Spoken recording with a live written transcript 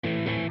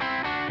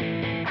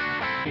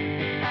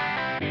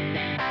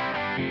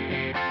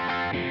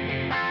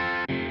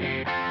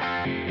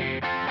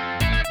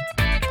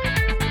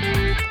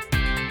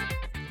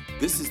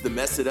the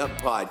Mess It Up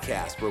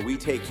podcast, where we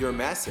take your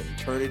mess and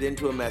turn it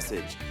into a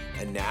message.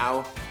 And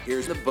now,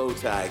 here's the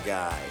Bowtie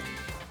Guy.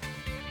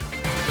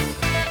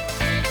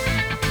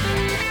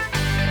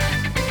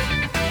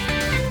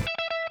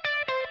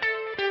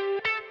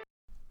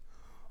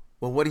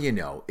 Well, what do you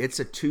know? It's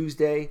a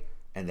Tuesday,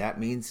 and that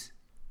means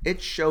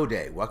it's show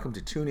day. Welcome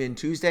to Tune In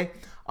Tuesday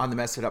on the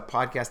Mess It Up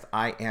podcast.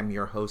 I am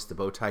your host, the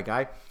Bowtie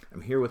Guy.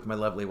 I'm here with my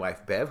lovely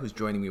wife, Bev, who's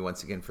joining me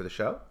once again for the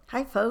show.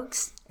 Hi,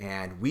 folks.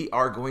 And we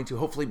are going to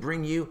hopefully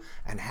bring you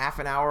a half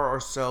an hour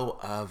or so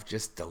of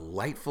just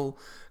delightful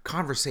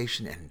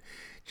conversation and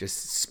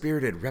just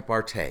spirited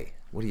repartee.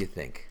 What do you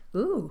think?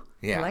 Ooh,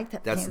 yeah, I like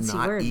that that's fancy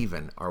not word.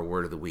 even our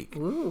word of the week.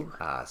 Ooh.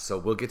 So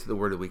we'll get to the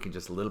word of the week in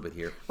just a little bit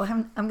here.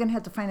 Well, I'm going to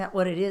have to find out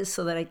what it is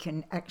so that I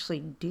can actually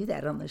do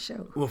that on the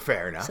show. Well,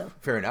 fair enough.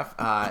 Fair enough.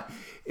 I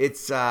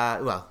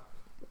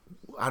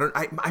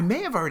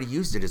may have already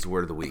used it as a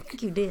word of the week. I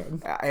think you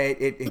did.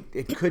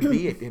 It could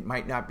be. It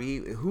might not be.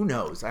 Who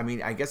knows? I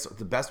mean, I guess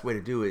the best way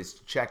to do is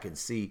check and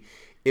see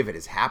if it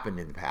has happened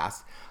in the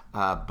past.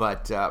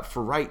 But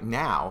for right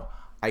now,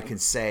 I can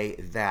say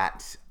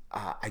that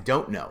I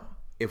don't know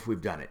if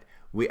we've done it.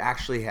 We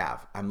actually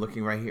have. I'm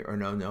looking right here. Or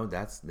no,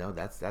 that's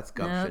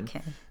gumption.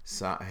 Okay.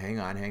 So hang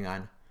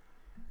on.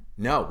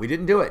 No, we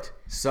didn't do it.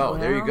 So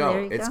there you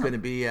go. It's going to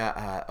be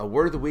a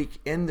word of the week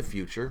in the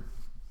future,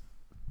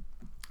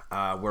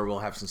 where we'll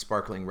have some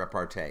sparkling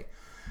repartee.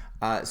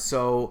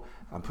 So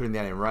I'm putting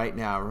that in right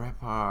now.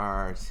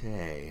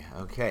 Repartee.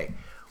 Okay,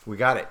 we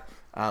got it.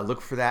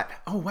 Look for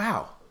that. Oh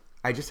wow!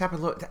 I just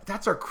happened to look.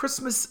 That's our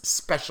Christmas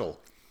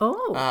special.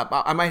 Oh,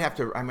 I might have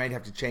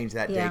to change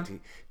that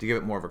date to give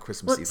it more of a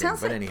Christmassy well, it thing.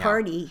 sounds But like anyhow,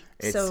 party.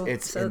 it's so in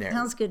there. It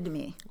sounds good to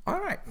me. All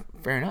right,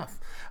 fair enough.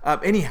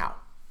 Anyhow,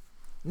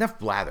 enough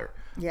blather.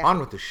 Yeah. On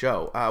with the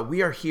show.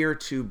 We are here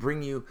to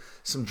bring you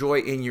some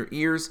joy in your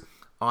ears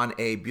on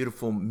a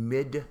beautiful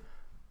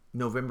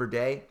mid-November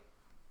day.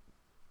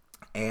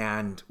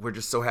 And we're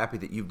just so happy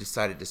that you've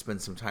decided to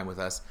spend some time with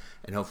us,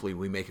 and hopefully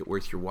we make it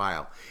worth your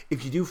while.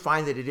 If you do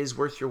find that it is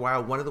worth your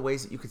while, one of the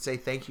ways that you could say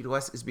thank you to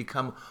us is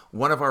become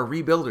one of our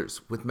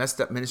rebuilders with Messed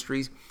Up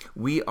Ministries.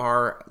 We've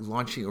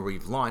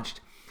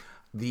launched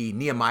the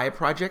Nehemiah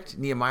Project.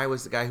 Nehemiah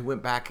was the guy who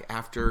went back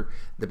after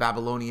the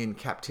Babylonian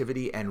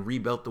captivity and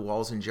rebuilt the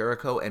walls in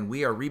Jericho, and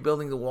we are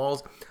rebuilding the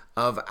walls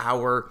of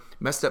our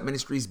Messed Up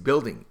Ministries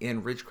building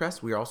in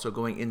Ridgecrest. We are also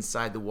going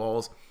inside the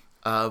walls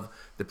of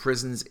the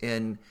prisons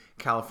in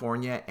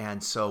California,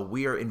 and so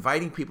we are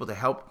inviting people to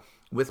help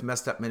with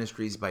Messed Up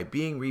Ministries by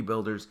being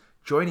rebuilders,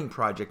 joining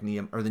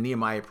the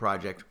Nehemiah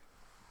Project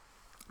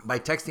by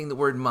texting the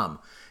word MUM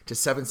to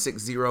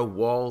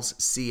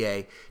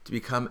 760-WALLS-CA to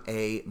become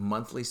a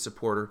monthly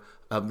supporter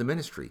of the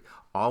ministry.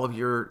 All of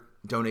your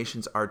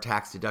donations are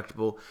tax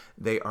deductible.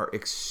 They are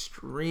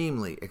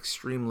extremely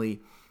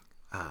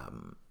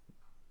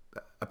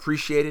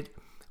appreciated.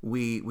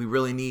 We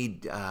really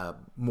need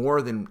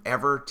more than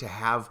ever to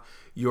have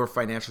your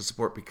financial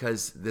support,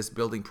 because this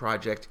building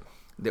project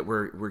that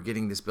we're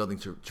getting this building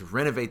to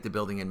renovate the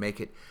building and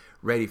make it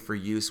ready for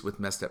use with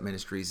Messed Up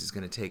Ministries is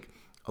going to take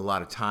a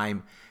lot of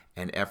time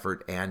and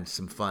effort and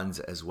some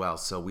funds as well.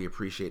 So we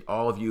appreciate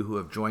all of you who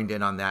have joined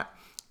in on that,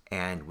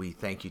 and we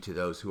thank you to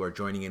those who are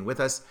joining in with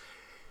us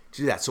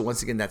to do that. So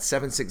once again, that's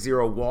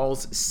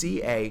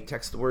 760-WALLS-CA.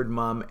 Text the word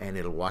MUM, and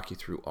it'll walk you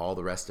through all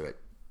the rest of it.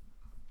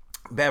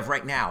 Bev,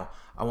 right now,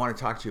 I want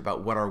to talk to you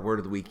about what our word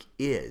of the week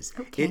is.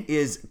 Okay. It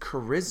is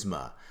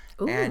charisma.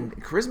 Ooh. And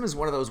charisma is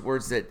one of those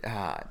words that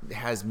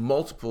has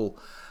multiple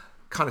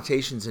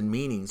connotations and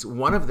meanings.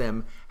 One of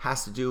them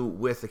has to do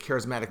with the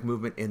charismatic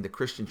movement in the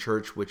Christian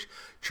church, which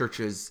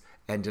churches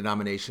and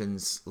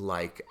denominations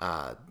like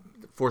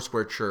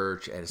Foursquare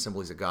Church and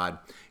Assemblies of God,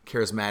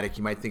 charismatic,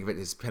 you might think of it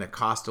as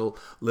Pentecostal,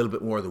 a little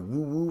bit more of the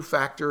woo-woo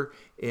factor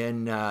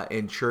in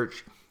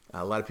church.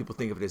 A lot of people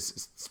think of it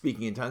as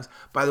speaking in tongues.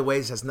 By the way,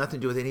 this has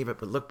nothing to do with any of it,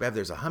 but look, Bev,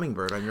 there's a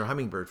hummingbird on your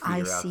hummingbird feeder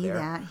out there. I see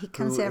that. He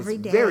comes who every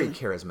is day. Very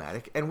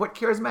charismatic. And what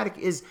charismatic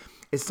is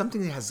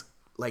something that has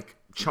like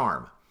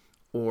charm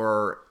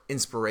or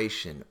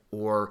inspiration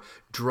or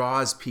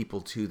draws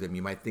people to them.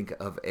 You might think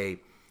of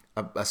a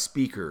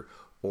speaker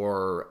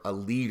or a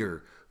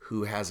leader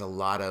who has a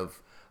lot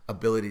of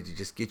ability to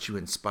just get you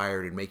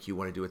inspired and make you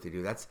want to do what they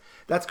do. That's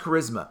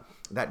charisma,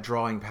 that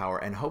drawing power.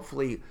 And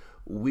hopefully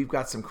we've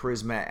got some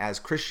charisma as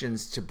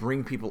Christians to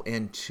bring people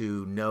in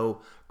to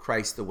know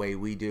Christ the way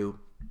we do.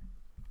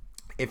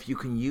 If you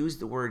can use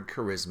the word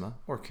charisma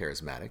or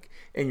charismatic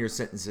in your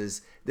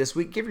sentences this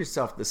week, give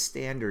yourself the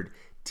standard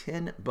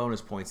 10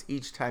 bonus points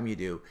each time you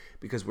do,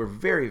 because we're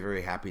very,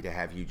 very happy to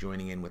have you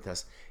joining in with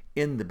us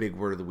in the Big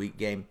Word of the Week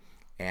game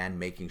and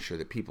making sure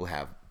that people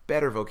have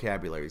better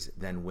vocabularies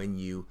than when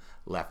you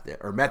left it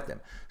or met them.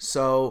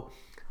 So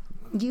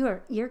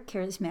You're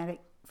charismatic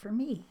for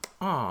me.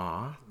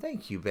 Aw,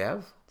 thank you,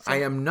 Bev.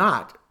 I am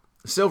not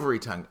silvery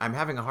tongued. I'm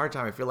having a hard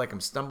time. I feel like I'm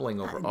stumbling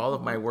over all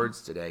of my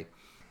words today.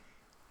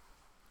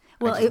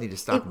 Well, I just need to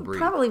stop and it breathe.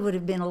 probably would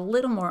have been a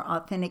little more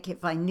authentic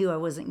if I knew I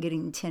wasn't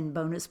getting 10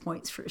 bonus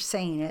points for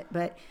saying it,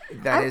 but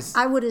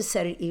I would have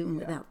said it even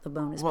without the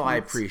bonus Well, points. I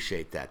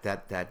appreciate that.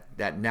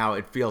 That now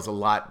it feels a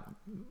lot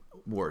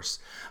worse.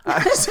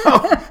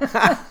 So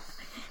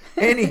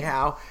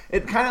anyhow,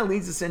 it kind of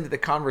leads us into the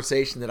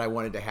conversation that I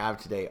wanted to have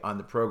today on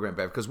the program,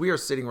 Bev, because we are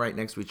sitting right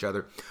next to each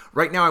other.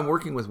 Right now, I'm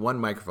working with one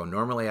microphone.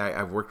 Normally,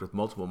 I've worked with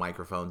multiple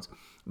microphones,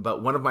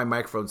 but one of my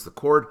microphones, the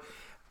cord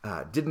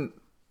didn't.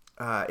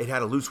 It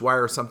had a loose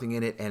wire or something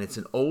in it, and it's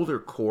an older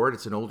cord.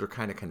 It's an older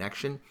kind of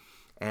connection.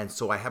 And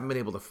so I haven't been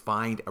able to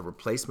find a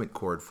replacement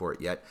cord for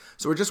it yet.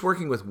 So we're just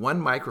working with one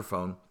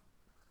microphone.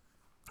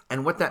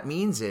 And what that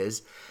means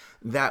is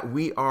that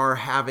we are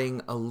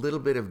having a little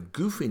bit of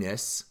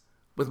goofiness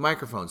with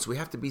microphones. So we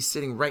have to be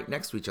sitting right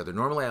next to each other.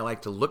 Normally I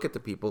like to look at the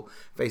people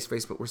face to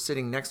face, but we're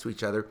sitting next to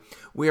each other.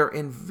 We are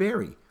in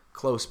very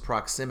close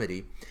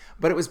proximity.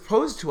 But it was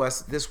posed to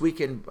us this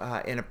weekend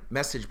in a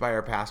message by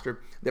our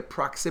pastor that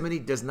proximity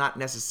does not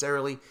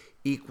necessarily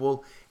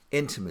equal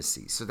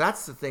intimacy. So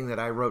that's the thing that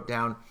I wrote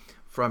down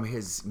from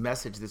his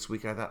message this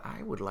week. I thought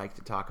I would like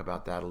to talk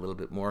about that a little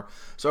bit more.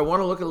 So I want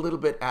to look a little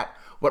bit at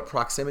what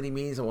proximity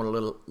means. I want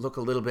to look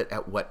a little bit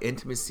at what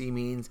intimacy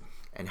means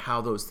and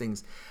how those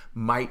things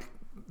might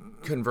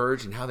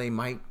converge and how they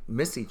might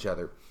miss each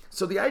other.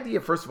 So the idea,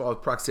 first of all,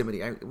 of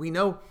proximity. We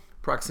know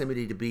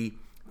proximity to be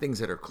things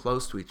that are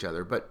close to each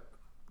other, but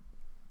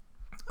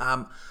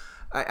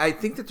I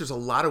think that there's a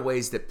lot of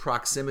ways that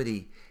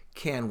proximity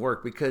can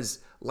work because,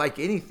 like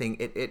anything,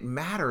 it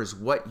matters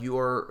what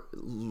your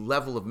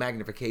level of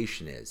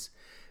magnification is.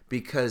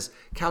 Because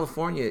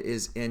California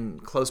is in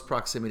close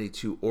proximity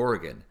to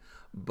Oregon,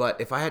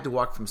 but if I had to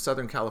walk from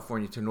Southern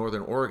California to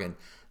Northern Oregon,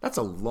 that's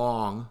a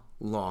long,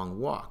 long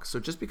walk. So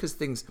just because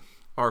things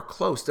are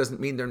close doesn't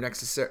mean they're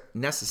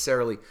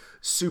necessarily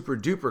super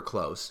duper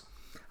close.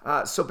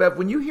 So Bev,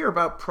 when you hear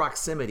about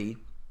proximity,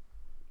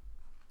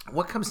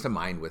 what comes to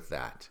mind with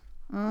that?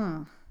 An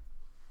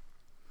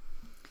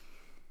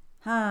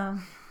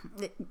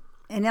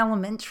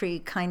elementary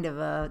kind of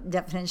a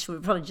definition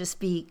would probably just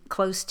be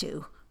close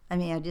to. I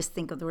mean, I just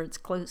think of the words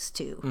close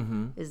to.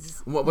 Mm-hmm.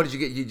 Is what did you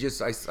get? You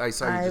just I saw you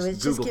just I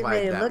was just getting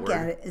ready to look word.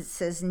 at it. It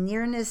says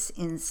nearness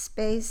in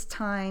space,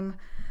 time,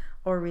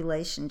 or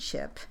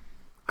relationship.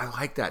 I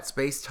like that,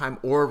 space, time,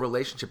 or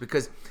relationship,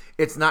 because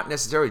it's not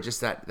necessarily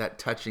just that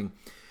touching.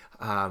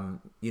 An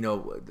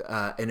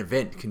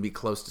event can be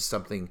close to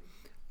something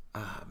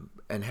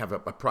and have a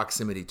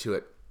proximity to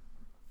it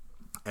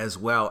as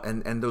well.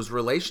 And those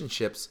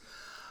relationships,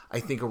 I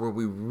think, are where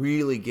we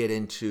really get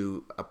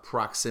into a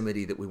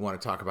proximity that we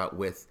want to talk about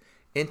with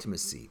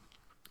intimacy.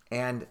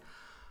 And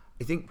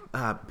I think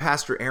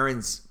Pastor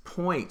Aaron's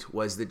point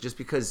was that just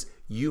because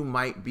you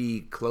might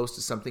be close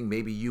to something,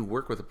 maybe you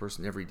work with a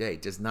person every day,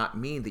 does not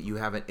mean that you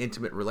have an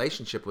intimate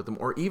relationship with them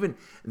or even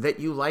that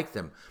you like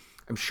them.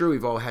 I'm sure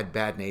we've all had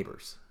bad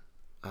neighbors.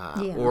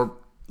 Or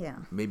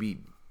maybe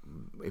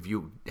if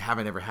you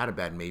haven't ever had a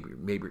bad neighbor,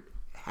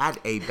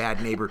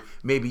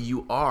 maybe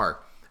you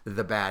are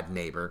the bad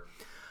neighbor.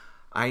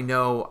 I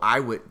know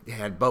I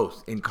had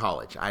both in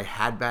college. I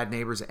had bad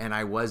neighbors and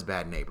I was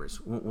bad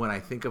neighbors. When I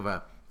think of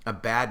a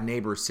bad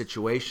neighbor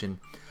situation,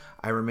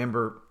 I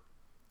remember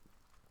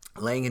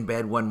laying in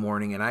bed one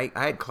morning, and I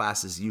had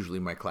classes. Usually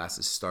my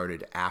classes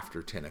started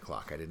after 10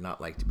 o'clock. I did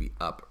not like to be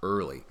up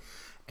early.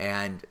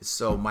 And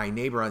so my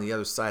neighbor on the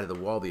other side of the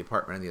wall, the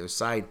apartment on the other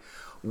side,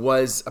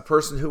 was a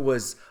person who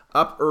was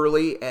up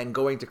early and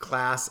going to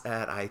class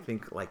at, I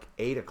think, like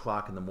 8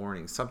 o'clock in the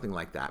morning, something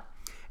like that.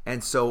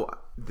 And so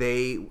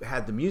they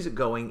had the music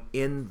going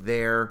in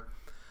their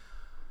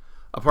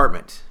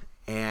apartment.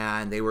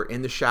 And they were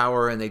in the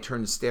shower, and they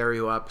turned the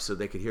stereo up so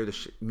they could hear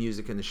the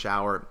music in the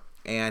shower.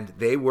 And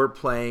they were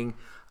playing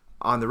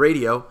on the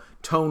radio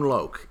Tone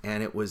Loc,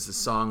 and it was the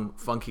song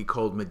Funky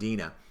Cold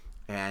Medina.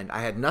 And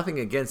I had nothing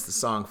against the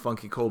song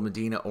Funky Cold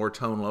Medina or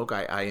Tone Loc.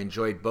 I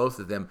enjoyed both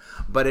of them.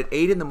 But at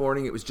 8 in the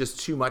morning, it was just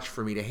too much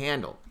for me to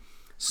handle.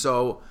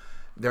 So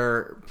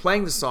they're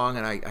playing the song,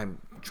 and I'm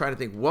trying to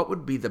think what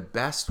would be the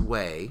best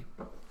way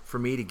for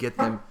me to get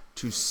them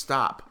to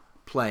stop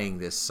playing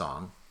this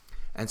song.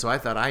 And so I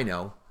thought, I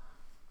know,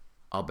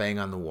 I'll bang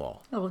on the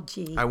wall. Oh,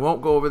 gee. I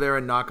won't go over there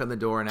and knock on the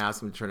door and ask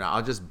them to turn it out.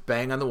 I'll just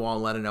bang on the wall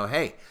and let them know,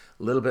 hey,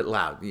 a little bit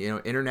loud.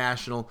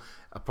 International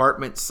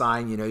apartment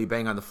sign, you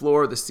bang on the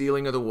floor, the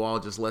ceiling, or the wall.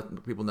 Just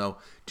let people know,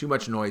 too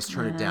much noise,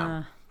 turn it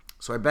down.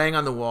 So I bang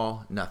on the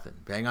wall, nothing.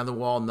 Bang on the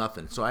wall,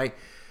 nothing. So I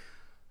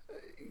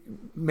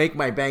make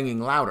my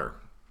banging louder.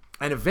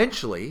 And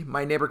eventually,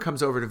 my neighbor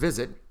comes over to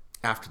visit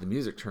after the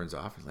music turns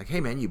off. He's like,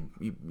 hey, man, you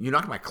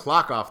knocked my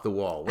clock off the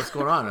wall. What's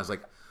going on? I was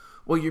like,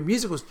 well, your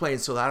music was playing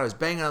so loud, I was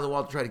banging on the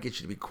wall to try to get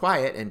you to be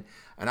quiet, and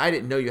I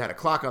didn't know you had a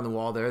clock on the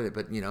wall there,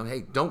 but,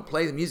 hey, don't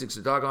play the music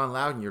so doggone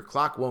loud and your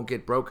clock won't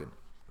get broken.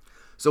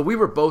 So we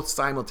were both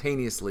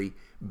simultaneously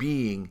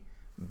being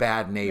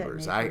bad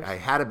neighbors. I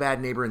had a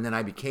bad neighbor, and then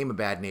I became a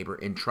bad neighbor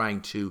in trying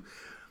to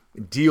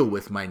deal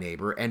with my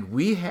neighbor, and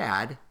we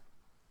had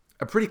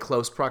a pretty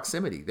close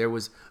proximity.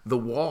 The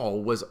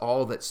wall was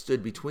all that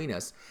stood between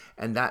us,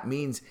 and that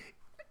means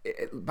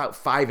about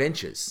 5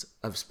 inches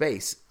of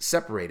space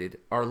separated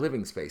our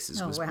living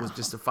spaces. Oh, was wow.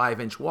 just a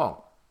 5-inch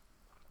wall.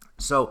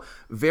 So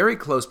very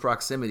close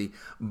proximity,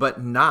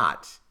 but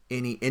not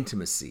any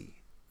intimacy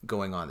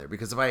going on there.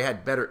 Because if I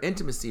had better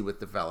intimacy with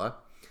the fella,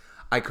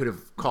 I could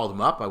have called him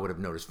up. I would have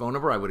known his phone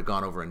number. I would have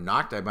gone over and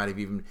knocked. I might have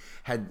even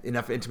had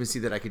enough intimacy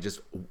that I could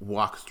just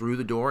walk through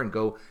the door and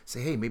go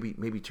say, hey,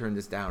 maybe turn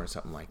this down or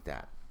something like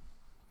that.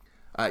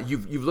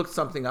 You've looked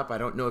something up. I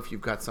don't know if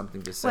you've got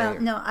something to say.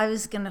 Well, no, I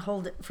was going to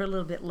hold it for a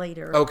little bit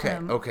later. Okay.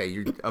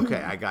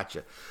 Okay. I got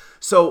you.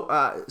 So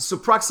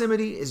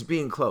proximity is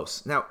being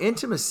close. Now,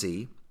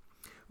 intimacy,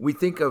 we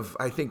think of,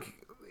 I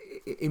think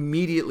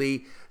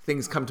immediately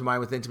things come to mind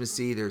with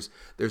intimacy.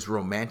 There's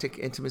romantic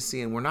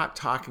intimacy, and we're not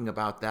talking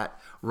about that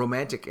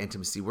romantic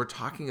intimacy. We're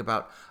talking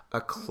about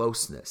a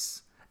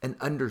closeness, an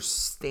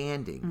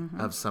understanding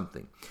of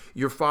something.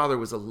 Your father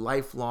was a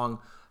lifelong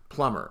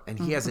plumber, and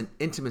he has an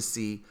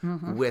intimacy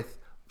with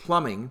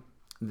plumbing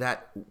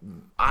that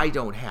I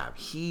don't have.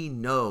 He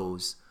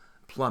knows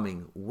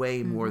plumbing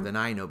way more than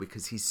I know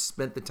because he's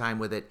spent the time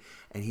with it,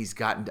 and he's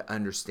gotten to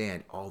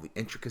understand all the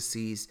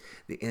intricacies,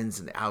 the ins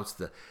and the outs,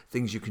 the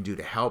things you can do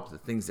to help, the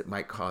things that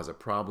might cause a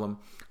problem.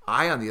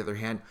 I, on the other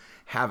hand,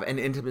 have an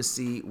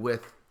intimacy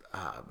with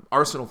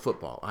Arsenal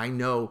football. I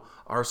know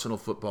Arsenal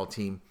football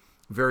team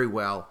very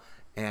well,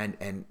 and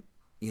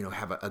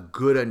have a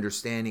good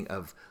understanding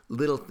of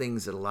little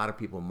things that a lot of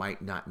people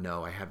might not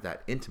know. I have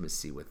that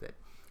intimacy with it.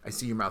 I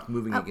see your mouth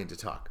moving again to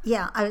talk.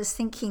 Yeah, I was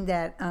thinking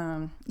that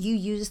you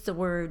used the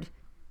word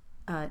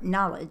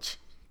knowledge,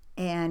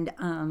 and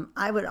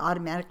I would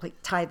automatically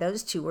tie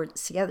those two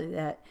words together,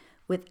 that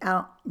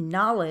without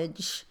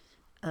knowledge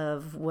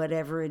of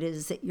whatever it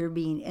is that you're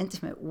being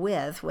intimate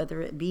with, whether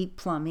it be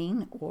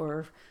plumbing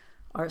or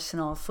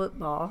Arsenal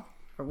football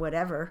or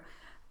whatever,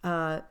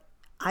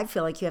 I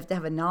feel like you have to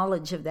have a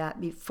knowledge of that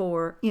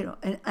before,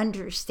 an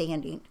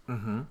understanding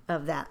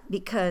of that.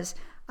 Because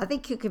I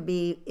think you could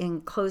be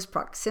in close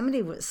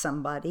proximity with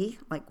somebody,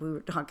 like we were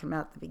talking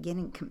about at the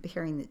beginning,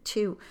 comparing the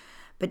two,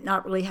 but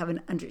not really have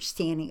an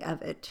understanding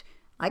of it.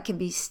 I could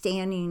be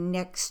standing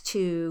next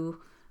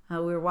to, we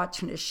were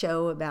watching a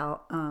show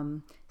about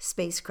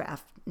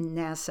spacecraft,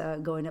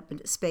 NASA going up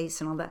into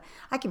space and all that.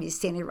 I can be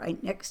standing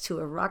right next to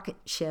a rocket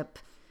ship,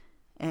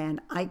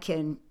 and I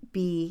can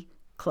be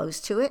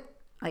close to it.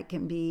 I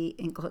can be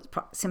in close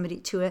proximity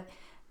to it,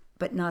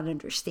 but not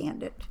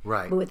understand it.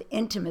 Right. But with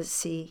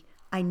intimacy,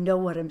 I know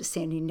what I'm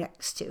standing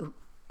next to.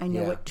 I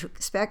know Yeah. what to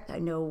expect. I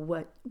know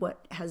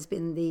what has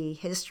been the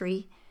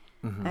history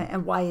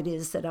and why it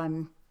is that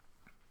I'm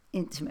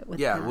intimate with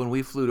that. When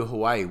we flew to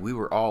Hawaii, we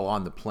were all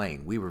on the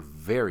plane. We were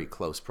very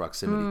close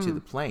proximity to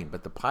the plane,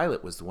 but the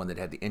pilot was the one that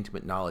had the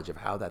intimate knowledge of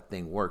how that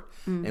thing worked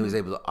and was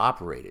able to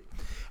operate it.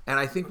 And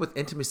I think with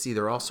intimacy,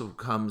 there also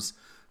comes,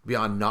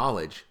 beyond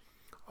knowledge,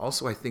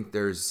 also I think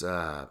there's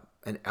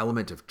an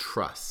element of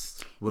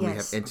trust when we have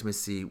Yes.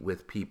 intimacy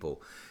with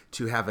people.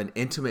 To have an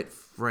intimate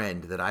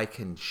friend that I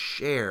can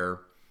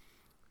share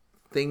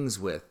things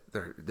with,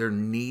 there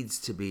needs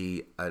to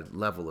be a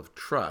level of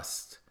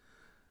trust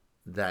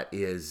that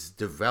is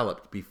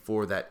developed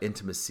before that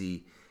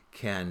intimacy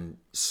can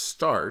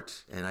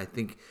start. And I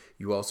think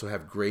you also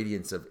have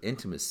gradients of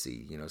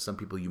intimacy. Some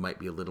people you might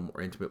be a little more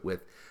intimate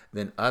with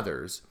than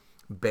others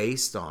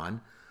based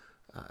on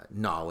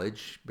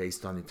knowledge,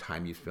 based on the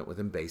time you've spent with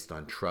them, based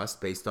on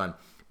trust, based on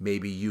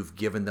maybe you've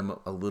given them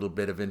a little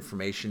bit of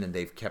information and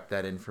they've kept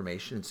that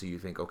information. And so you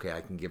think, okay,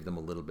 I can give them a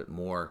little bit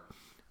more.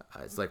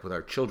 It's like with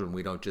our children.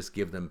 We don't just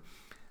give them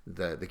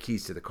the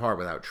keys to the car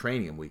without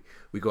training them.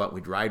 We go out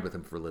and we ride with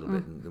them for a little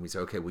bit, and then we say,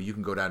 okay, well, you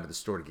can go down to the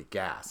store to get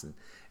gas. And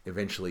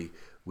eventually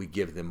we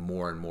give them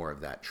more and more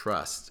of that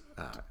trust.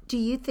 Do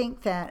you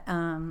think that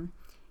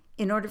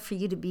in order for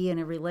you to be in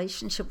a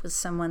relationship with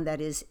someone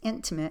that is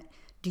intimate,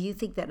 do you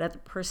think that other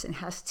person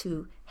has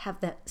to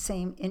have that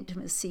same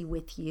intimacy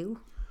with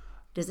you?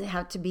 Does it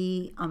have to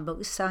be on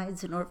both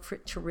sides in order for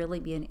it to really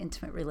be an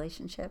intimate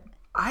relationship?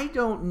 I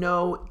don't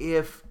know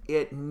if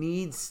it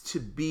needs to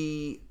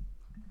be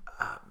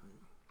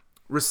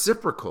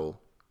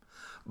reciprocal,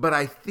 but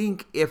I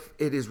think if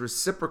it is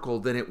reciprocal,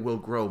 then it will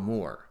grow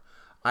more.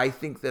 I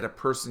think that a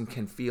person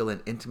can feel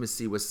an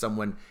intimacy with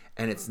someone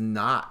and it's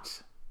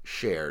not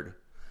shared,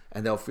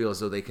 and they'll feel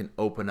as though they can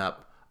open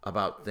up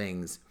about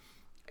things,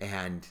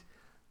 and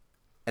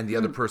the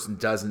other person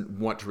doesn't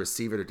want to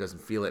receive it or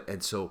doesn't feel it.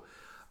 And so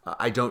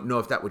I don't know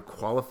if that would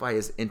qualify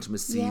as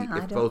intimacy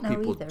if both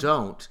people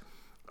don't.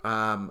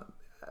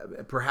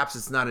 Perhaps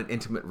it's not an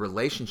intimate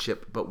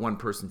relationship, but one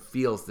person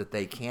feels that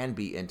they can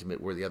be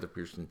intimate where the other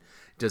person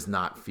does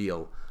not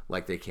feel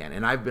like they can.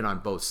 And I've been on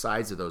both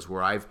sides of those,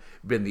 where I've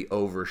been the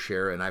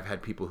overshare, and I've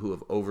had people who have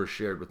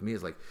overshared with me.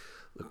 It's like,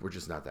 look, we're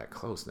just not that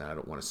close now. I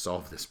don't want to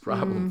solve this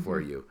problem for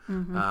you.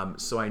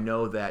 So I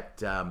know that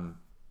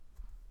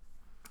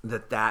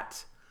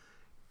that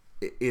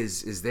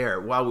is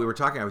there. While we were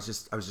talking, I was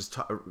just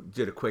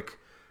did a quick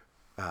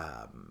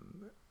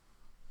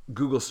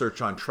Google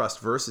search on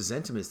trust versus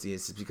intimacy.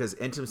 It's because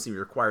intimacy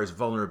requires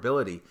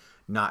vulnerability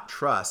not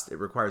trust. It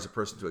requires a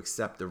person to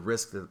accept the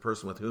risk that the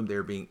person with whom they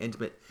are being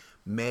intimate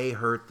may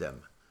hurt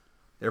them.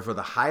 Therefore,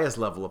 the highest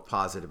level of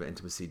positive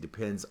intimacy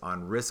depends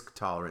on risk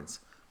tolerance,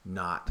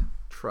 not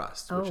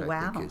trust, which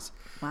I think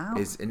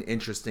is an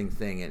interesting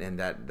thing. And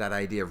that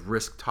idea of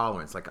risk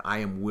tolerance, like I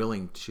am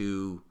willing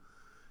to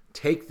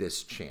take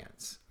this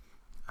chance.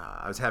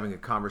 I was having a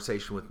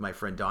conversation with my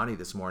friend Donnie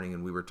this morning,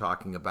 and we were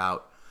talking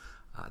about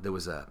there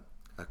was a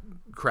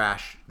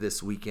crash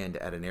this weekend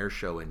at an air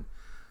show in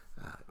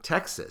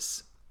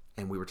Texas,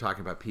 and we were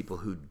talking about people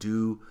who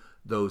do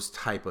those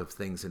type of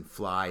things and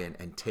fly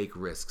and take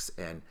risks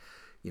and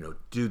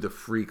do the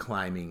free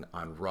climbing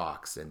on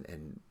rocks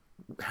and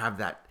have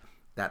that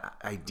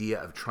idea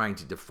of trying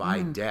to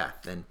defy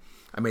death. And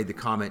I made the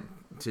comment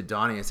to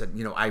Donnie, I said,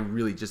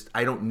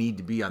 I don't need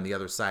to be on the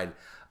other side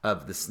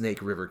of the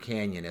Snake River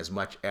Canyon as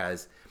much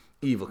as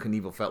Evel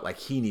Knievel felt like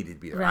he needed to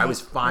be there. Right, I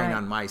was fine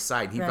on my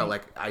side. He felt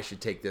like I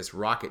should take this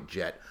rocket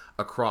jet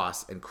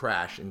across and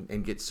crash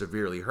and get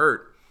severely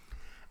hurt.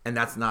 And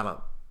that's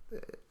not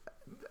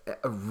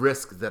a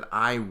risk that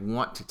I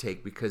want to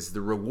take, because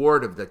the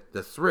reward of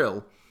the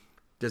thrill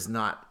does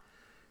not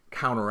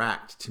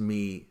counteract to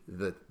me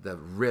the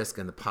risk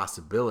and the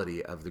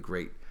possibility of the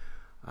great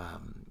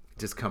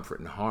discomfort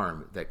and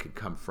harm that could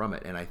come from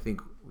it. And I think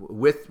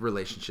with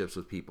relationships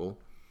with people,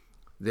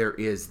 there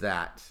is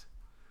that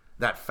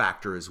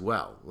factor as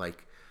well.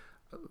 Like,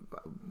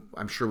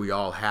 I'm sure we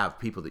all have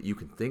people that you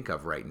can think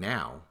of right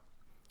now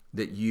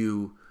that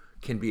you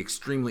can be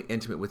extremely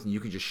intimate with and you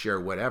can just share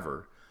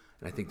whatever.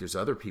 And I think there's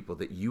other people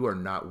that you are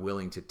not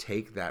willing to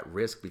take that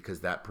risk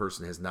because that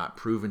person has not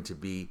proven to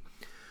be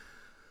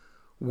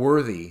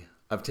worthy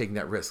of taking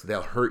that risk.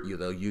 They'll hurt you.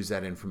 They'll use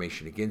that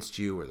information against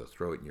you, or they'll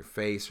throw it in your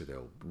face, or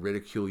they'll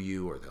ridicule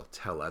you, or they'll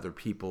tell other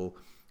people.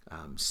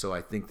 So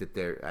I think that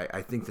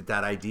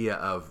that idea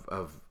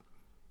of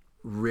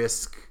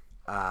risk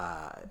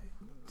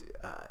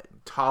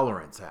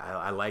tolerance,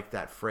 I like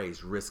that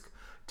phrase, risk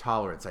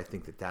tolerance. I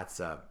think that's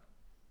a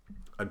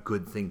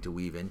good thing to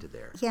weave into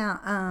there.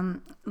 Yeah,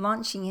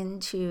 launching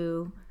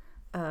into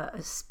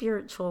a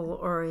spiritual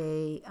or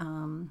a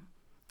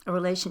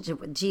relationship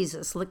with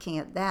Jesus, looking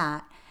at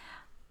that,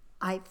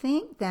 I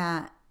think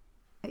that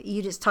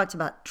you just talked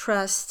about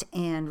trust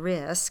and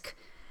risk.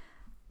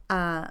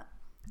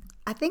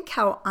 I think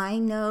how I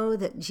know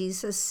that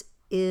Jesus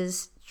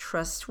is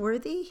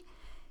trustworthy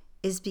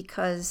is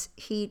because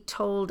he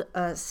told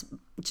us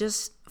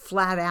just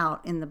flat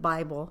out in the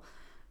Bible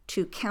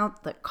to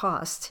count the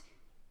cost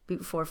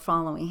before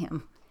following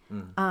him.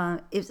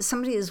 If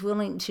somebody is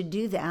willing to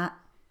do that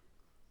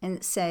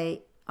and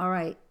say, all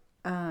right,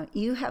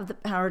 you have the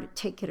power to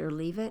take it or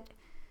leave it,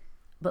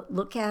 but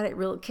look at it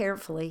real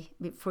carefully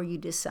before you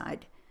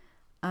decide.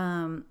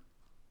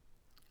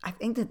 I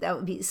think that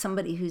would be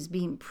somebody who's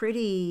being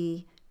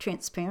pretty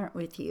transparent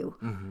with you.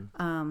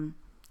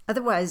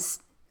 Otherwise,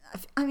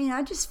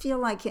 I just feel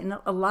like in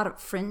a lot of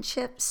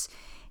friendships,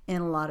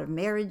 in a lot of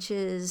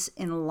marriages,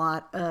 in a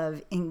lot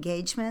of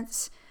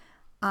engagements,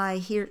 I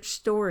hear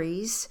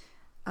stories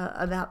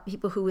about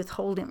people who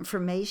withhold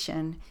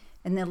information,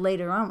 and then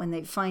later on when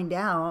they find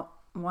out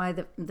why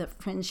the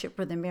friendship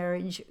or the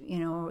marriage,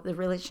 the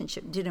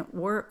relationship didn't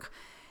work,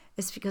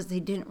 it's because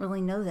they didn't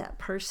really know that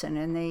person,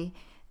 and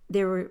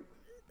there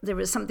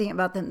was something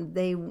about them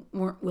they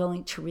weren't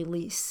willing to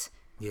release.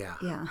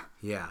 Yeah.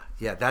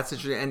 That's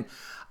interesting. And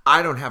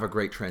I don't have a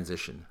great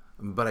transition,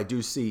 but I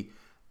do see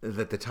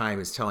that the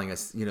time is telling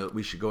us,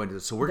 we should go into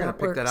this. So we're going to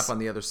pick that up on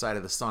the other side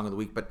of the Song of the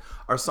Week. But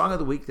our Song of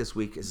the Week this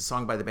week is a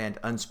song by the band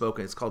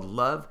Unspoken. It's called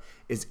Love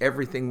is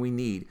Everything We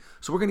Need.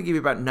 So we're going to give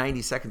you about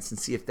 90 seconds and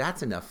see if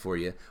that's enough for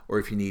you or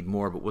if you need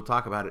more. But we'll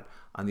talk about it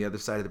on the other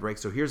side of the break.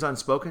 So here's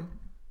Unspoken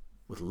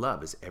with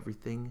Love is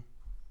Everything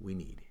We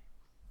Need.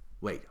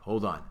 Wait,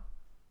 hold on.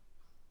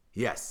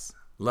 Yes,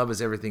 love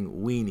is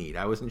everything we need.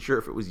 I wasn't sure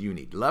if it was you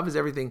need. Love is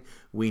everything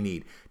we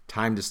need.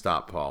 Time to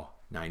stop,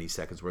 Paul. 90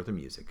 seconds worth of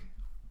music.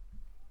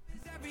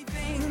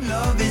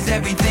 Love is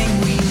everything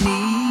we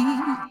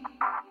need.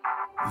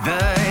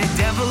 The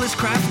devil is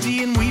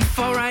crafty and we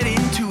fall right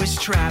into his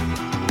trap.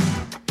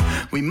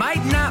 We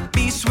might not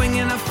be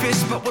swinging a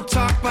fist, but we'll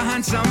talk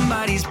behind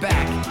somebody's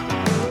back.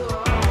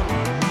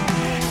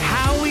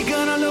 How we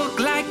gonna look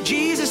like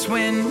Jesus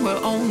when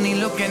we're only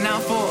looking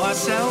out for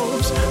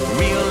ourselves?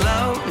 Real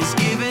love is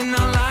giving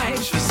our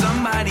lives for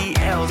somebody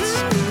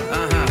else.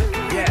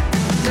 Yeah.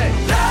 Say,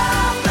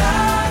 love,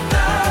 love,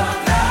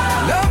 love,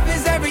 love. Love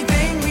is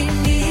everything we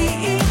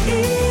need.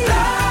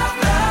 Love,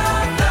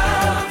 love,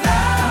 love,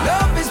 love.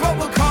 Love is what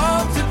we're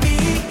called to be.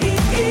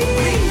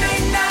 We may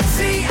not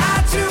see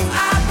eye to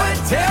eye, but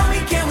tell me,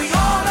 can we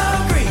all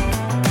agree?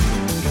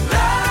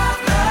 Love,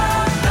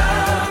 love,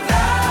 love,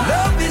 love.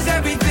 Love is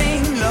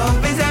everything.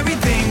 Love is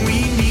everything we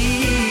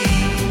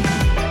need.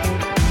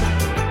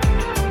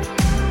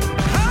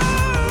 Oh.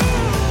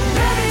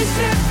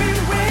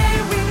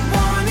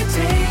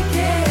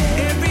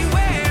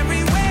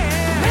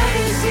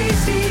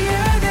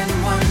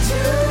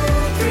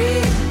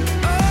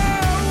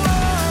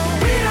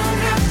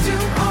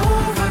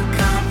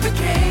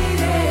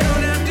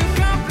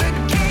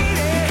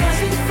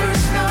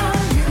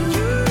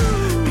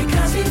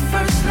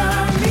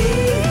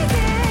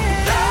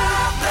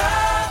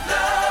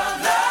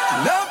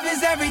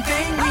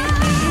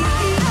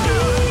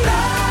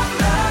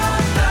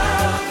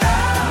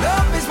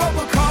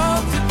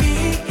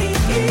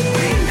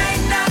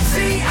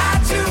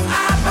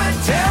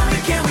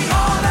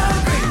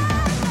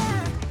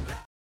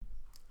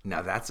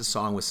 Now that's a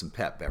song with some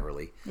pep,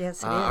 Beverly.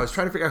 Yes, it I is. was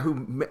trying to figure out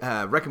who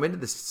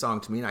recommended this song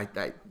to me, and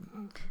I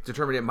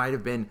determined it might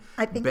have been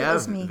I think it Bev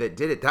was me. that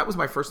did it. That was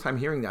my first time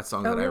hearing that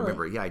song that I really?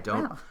 remember. Yeah, I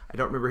don't Wow.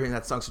 remember hearing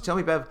that song. So tell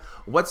me, Bev,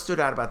 what stood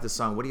out about this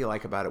song? What do you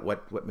like about it?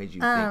 What made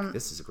you think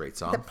this is a great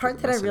song? The part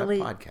for that I Mess It Up really,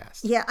 podcast.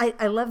 yeah,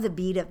 I love the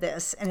beat of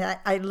this, and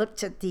I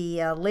looked at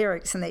the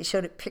lyrics, and they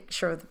showed a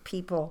picture of the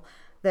people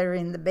that are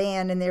in the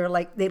band, and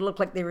they looked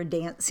like they were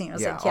dancing. I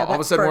was like, yeah, all of a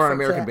that's sudden we're on perfect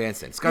for American that.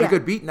 Bandstand. It's got a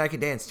good beat, and I can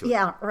dance to it.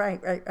 Yeah,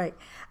 right.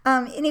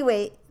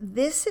 Anyway,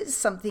 this is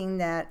something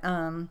that,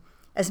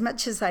 as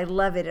much as I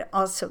love it, it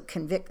also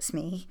convicts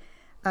me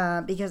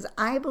because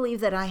I believe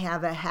that I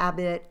have a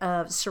habit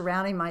of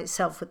surrounding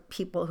myself with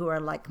people who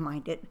are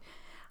like-minded.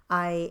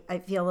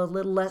 I feel a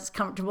little less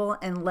comfortable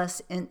and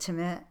less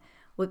intimate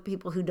with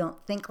people who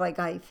don't think like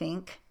I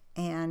think.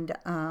 And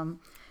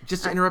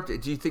Just to interrupt,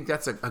 do you think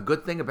that's a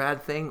good thing, a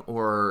bad thing,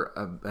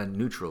 or a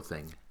neutral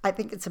thing? I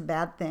think it's a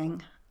bad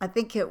thing. I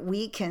think it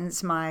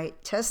weakens my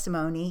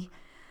testimony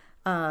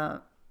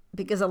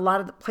because a lot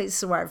of the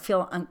places where I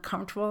feel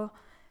uncomfortable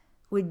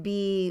would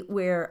be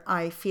where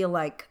I feel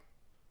like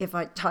if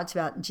I talked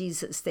about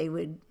Jesus, they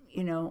would,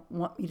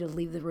 want me to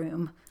leave the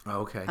room.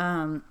 Oh, okay.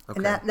 And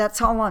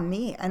that's all on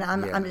me, and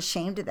I'm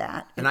ashamed of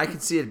that. And I can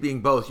see it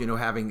being both,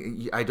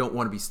 I don't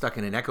want to be stuck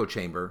in an echo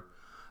chamber,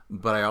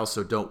 but I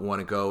also don't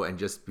want to go and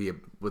just be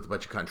with a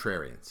bunch of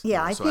contrarians.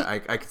 Yeah, I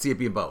can see it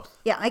being both.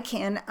 Yeah, I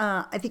can.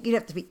 I think you'd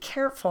have to be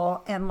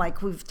careful, and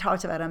like we've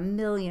talked about a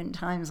million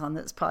times on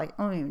this podcast.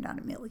 Oh, maybe not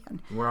a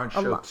million. We're on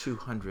show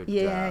 200.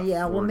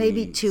 Yeah. Well,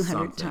 maybe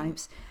 200 something.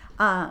 times.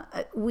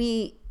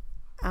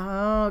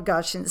 Oh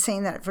gosh, in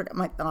saying that, I forgot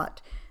my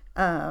thought.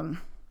 Oh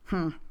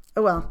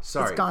well,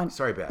 Sorry. it's gone.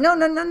 Sorry, Beth. No.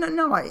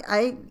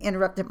 I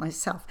interrupted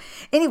myself.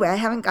 Anyway, I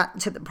haven't gotten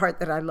to the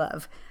part that I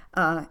love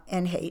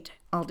and hate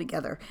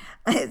altogether.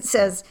 It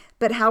says,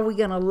 but how are we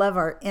going to love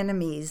our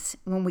enemies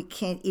when we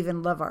can't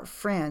even love our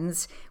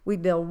friends? We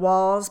build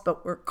walls,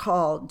 but we're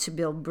called to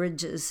build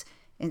bridges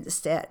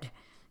instead.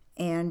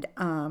 And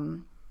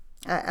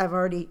I've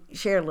already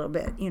shared a little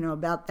bit,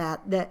 about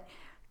that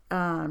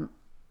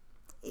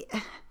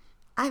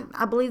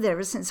I believe that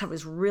ever since I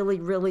was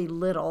really, really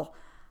little,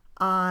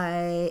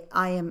 I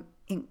am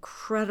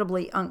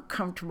incredibly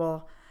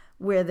uncomfortable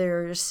where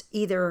there's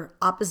either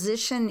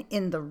opposition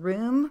in the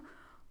room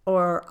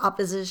or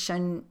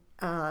opposition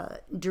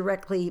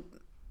directly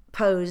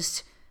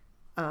posed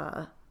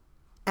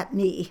at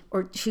me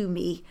or to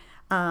me.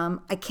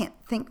 I can't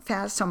think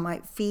fast on my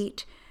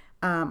feet.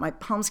 My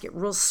palms get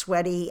real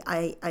sweaty.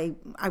 I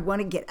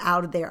want to get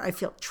out of there. I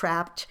feel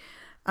trapped.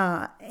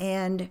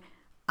 And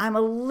I'm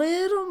a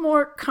little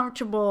more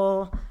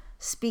comfortable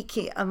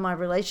speaking of my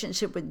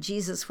relationship with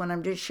Jesus when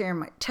I'm just sharing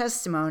my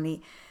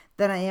testimony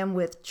than I am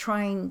with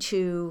trying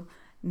to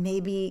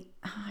maybe,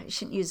 I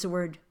shouldn't use the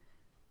word,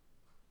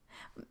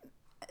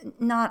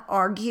 not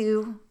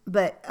argue,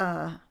 but,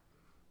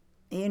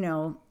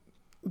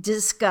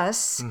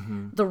 discuss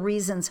the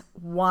reasons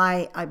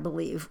why I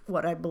believe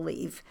what I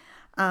believe.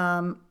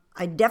 I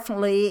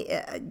definitely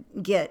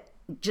get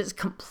just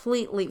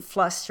completely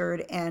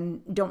flustered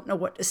and don't know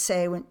what to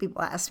say when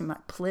people ask me my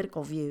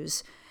political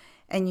views.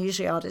 And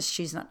usually I'll just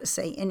choose not to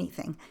say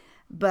anything.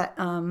 But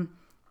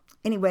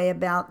anyway,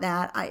 about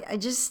that, I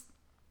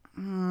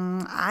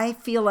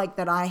feel like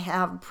that I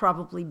have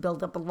probably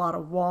built up a lot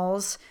of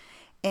walls,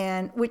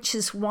 and which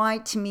is why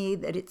to me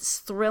that it's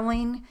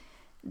thrilling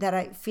that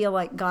I feel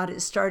like God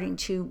is starting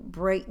to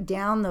break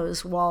down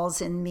those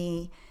walls in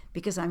me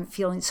because I'm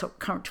feeling so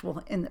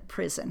comfortable in the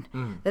prison.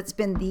 That's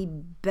been the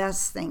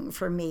best thing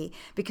for me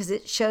because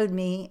it showed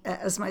me,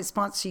 as my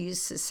sponsor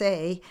used to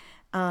say,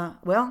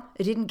 well,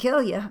 it didn't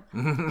kill you.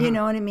 You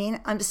know what I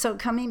mean? I'm still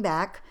coming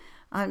back.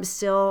 I'm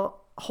still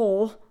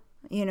whole,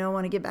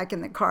 when I get back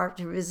in the car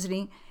after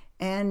visiting.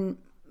 And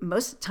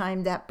most of the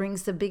time that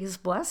brings the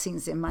biggest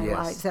blessings in my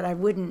life that I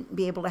wouldn't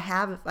be able to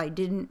have if I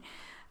didn't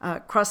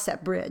cross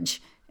that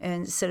bridge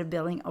instead of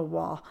building a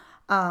wall.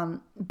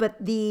 But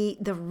the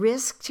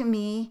risk to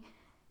me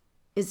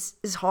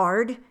is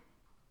hard.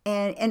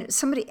 And if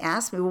somebody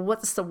asked me, well,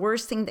 what's the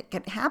worst thing that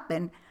could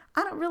happen?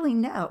 I don't really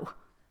know.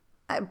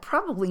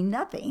 Probably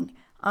nothing.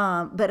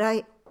 But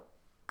I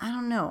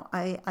don't know.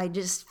 I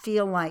just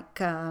feel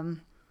like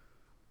I'm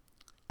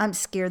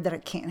scared that I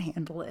can't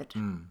handle it.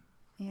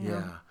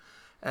 Yeah.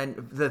 And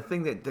the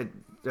thing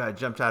that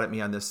jumped out at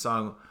me on this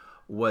song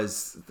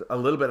was a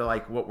little bit of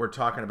like what we're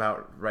talking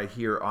about right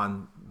here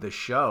on the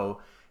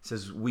show. It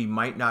says, we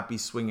might not be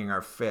swinging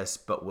our fists,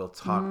 but we'll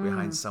talk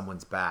behind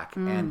someone's back.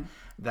 And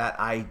that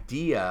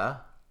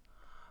idea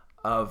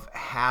of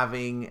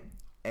having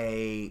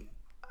a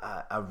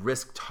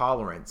risk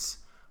tolerance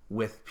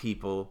with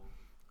people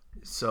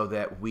so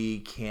that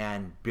we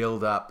can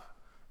build up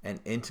an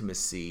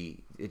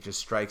intimacy, it just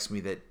strikes me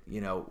that,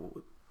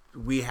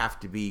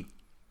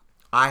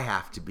 I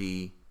have to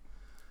be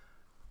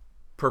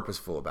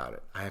purposeful about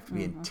it. I have to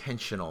be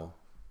intentional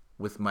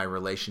with my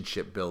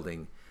relationship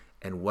building.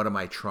 And what am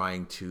I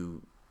trying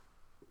to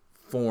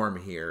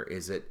form here?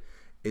 Is it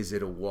Is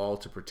it a wall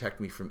to protect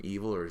me from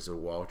evil, or is it a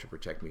wall to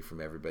protect me from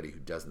everybody who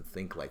doesn't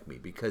think like me?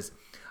 Because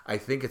I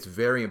think it's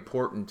very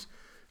important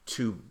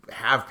to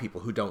have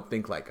people who don't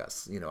think like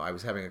us. You know, I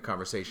was having a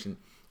conversation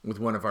with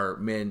one of our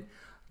men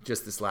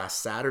just this last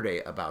Saturday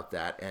about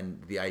that,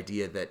 and the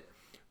idea that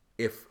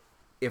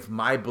if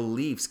my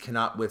beliefs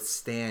cannot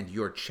withstand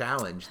your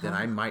challenge, then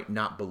I might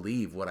not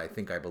believe what I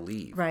think I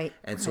believe. Right.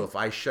 And so if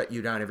I shut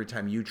you down every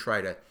time you try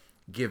to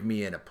give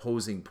me an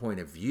opposing point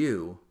of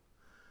view,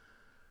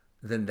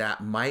 then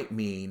that might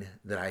mean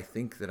that I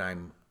think that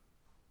I'm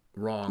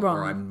wrong.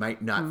 Or I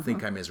might not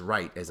think I'm as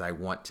right as I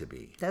want to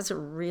be. That's a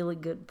really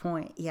good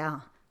point.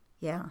 Yeah.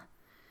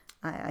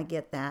 I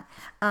get that.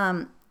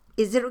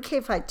 Is it okay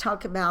if I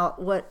talk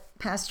about what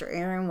Pastor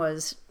Aaron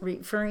was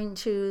referring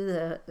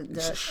to?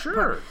 The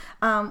Sure.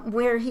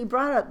 Where he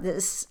brought up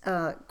this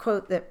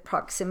quote that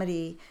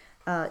proximity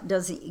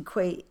doesn't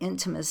equate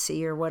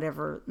intimacy, or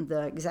whatever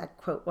the exact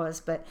quote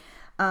was, but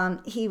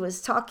he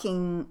was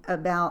talking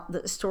about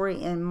the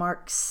story in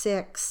Mark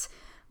 6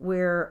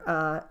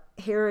 where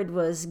Herod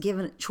was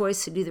given a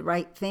choice to do the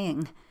right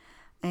thing,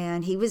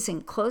 and he was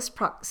in close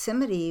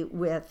proximity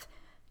with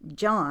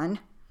John,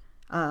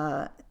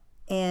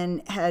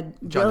 and had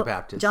John built, the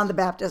Baptist. John the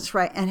Baptist,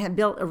 right, and had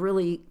built a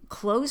really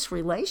close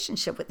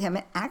relationship with him,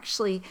 and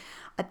actually,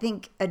 I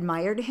think,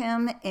 admired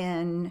him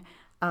and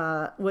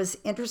was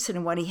interested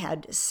in what he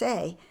had to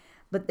say.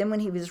 But then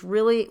when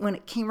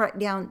it came right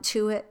down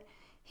to it,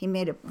 he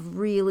made a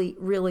really,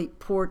 really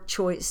poor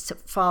choice to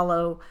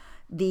follow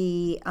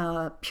the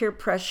peer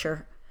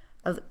pressure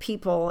of the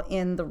people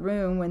in the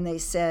room when they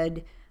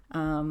said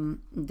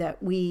that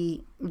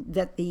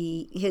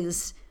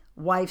his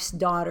wife's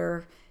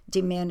daughter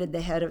demanded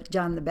the head of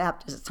John the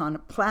Baptist on a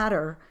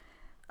platter,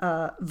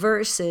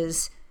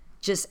 versus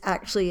just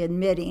actually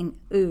admitting,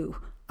 ooh,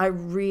 I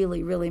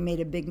really, really made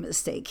a big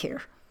mistake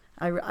here.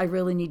 I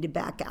really need to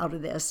back out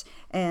of this.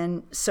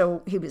 And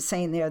so he was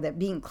saying there that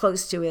being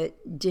close to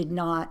it did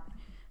not,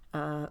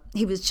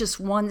 he was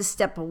just one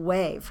step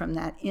away from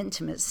that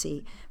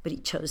intimacy, but he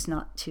chose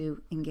not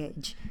to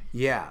engage.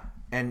 Yeah.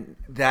 And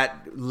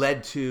that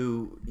led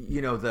to,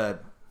 the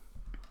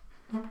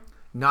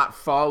not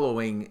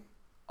following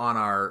on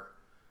our,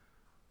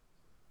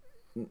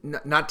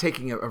 not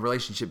taking a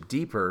relationship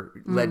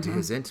deeper led to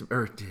his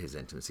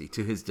intimacy,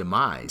 to his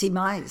demise.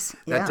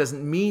 That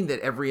doesn't mean that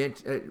every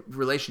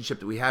relationship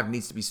that we have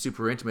needs to be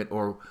super intimate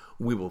or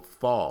we will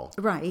fall.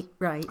 Right.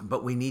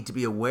 But we need to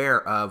be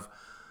aware of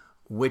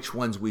which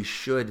ones we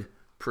should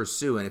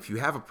pursue. And if you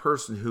have a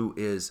person who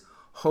is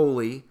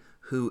holy,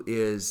 who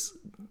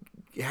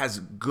has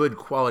good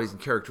qualities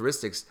and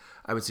characteristics,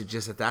 I would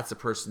suggest that that's a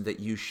person that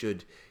you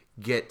should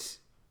get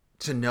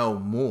to know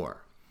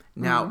more.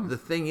 Now, the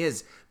thing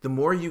is, the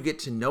more you get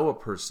to know a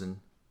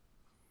person,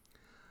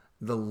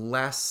 the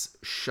less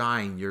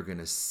shine you're going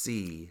to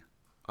see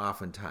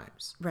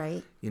oftentimes.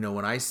 Right.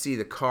 When I see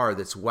the car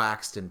that's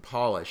waxed and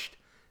polished,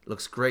 it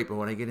looks great, but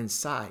when I get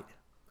inside,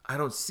 I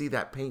don't see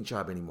that paint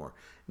job anymore.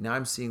 Now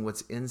I'm seeing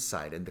what's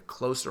inside, and the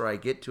closer I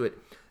get to it,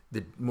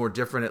 the more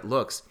different it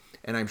looks.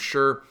 And I'm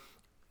sure,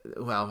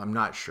 well, I'm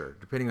not sure,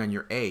 depending on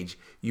your age,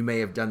 you may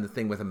have done the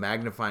thing with a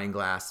magnifying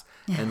glass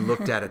and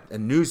looked at a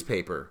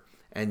newspaper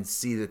and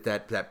see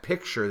that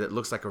picture that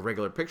looks like a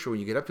regular picture, when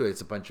you get up to it,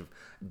 it's a bunch of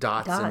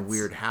dots. And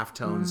weird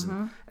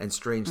halftones and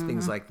strange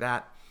things like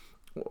that.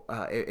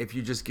 If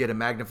you just get a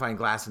magnifying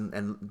glass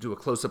and do a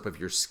close-up of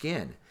your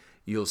skin,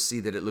 you'll see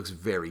that it looks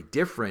very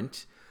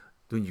different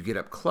when you get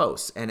up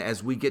close. And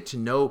as we get to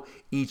know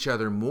each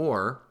other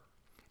more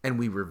and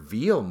we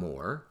reveal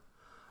more,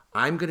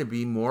 I'm going to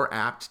be more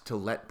apt to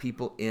let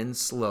people in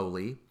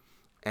slowly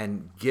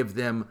and give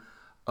them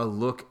a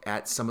look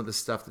at some of the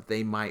stuff that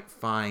they might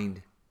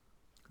find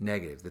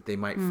negative, that they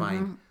might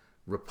find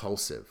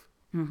repulsive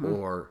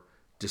or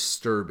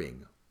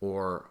disturbing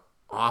or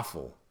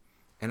awful.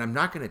 And I'm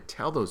not going to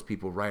tell those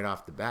people right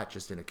off the bat,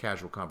 just in a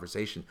casual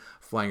conversation,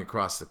 flying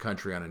across the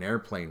country on an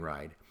airplane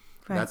ride.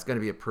 Right. That's going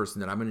to be a person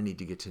that I'm going to need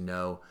to get to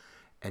know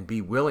and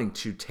be willing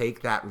to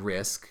take that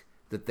risk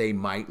that they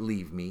might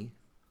leave me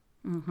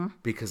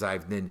because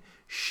I've then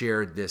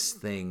shared this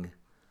thing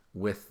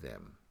with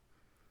them.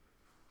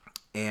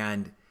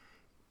 And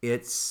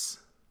it's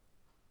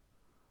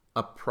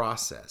a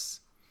process.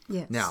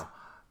 Yes. Now,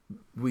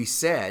 we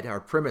said our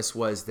premise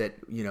was that,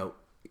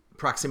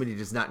 proximity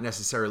does not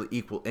necessarily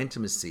equal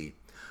intimacy,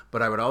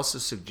 but I would also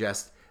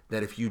suggest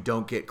that if you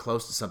don't get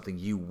close to something,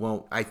 you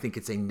won't. I think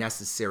it's a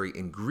necessary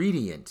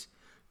ingredient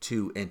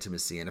to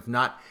intimacy. And if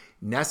not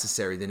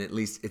necessary, then at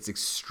least it's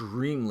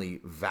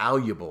extremely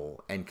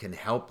valuable and can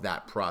help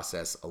that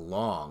process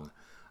along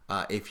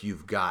if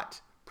you've got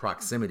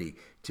proximity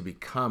to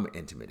become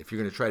intimate. If you're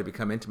going to try to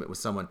become intimate with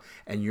someone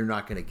and you're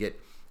not going to get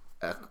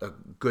a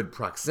good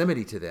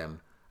proximity to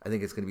them, I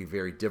think it's going to be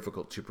very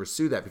difficult to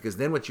pursue that, because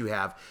then what you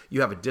have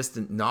a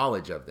distant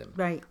knowledge of them.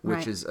 Right.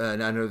 Which is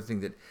another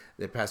thing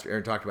that Pastor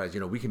Aaron talked about is,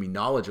 we can be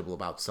knowledgeable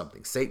about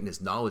something. Satan is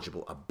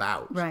knowledgeable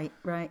about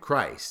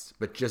Christ,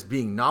 but just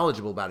being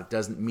knowledgeable about it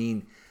doesn't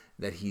mean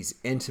that he's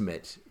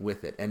intimate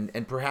with it.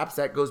 And perhaps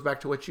that goes back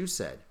to what you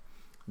said,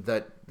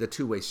 the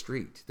two-way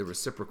street, the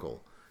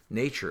reciprocal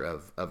nature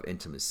of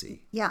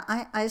intimacy. Yeah,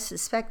 I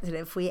suspect that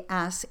if we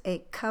ask a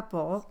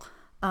couple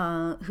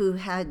who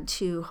had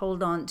to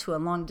hold on to a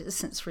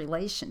long-distance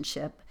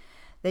relationship,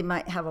 they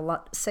might have a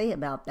lot to say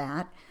about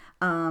that.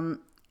 And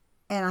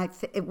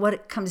what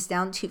it comes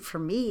down to for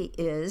me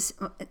is,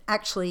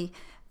 actually,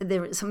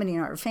 there was somebody in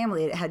our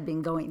family that had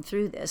been going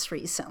through this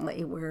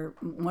recently, where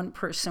one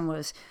person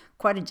was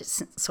quite a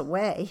distance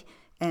away,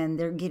 and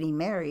they're getting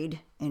married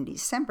in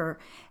December.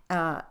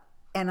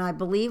 And I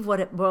believe what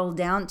it boiled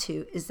down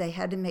to is they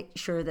had to make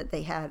sure that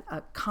they had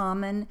a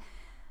common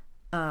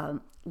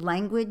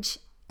language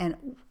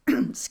and,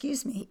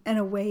 excuse me, and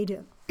a way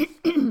to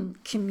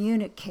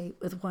communicate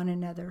with one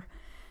another,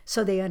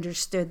 so they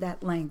understood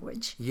that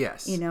language.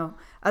 Yes.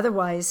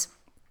 Otherwise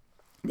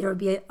there would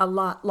be a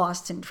lot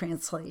lost in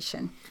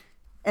translation.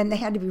 And they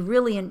had to be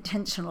really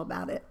intentional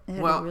about it.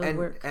 Well,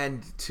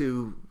 and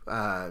to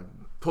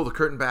pull the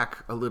curtain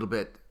back a little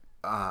bit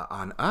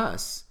on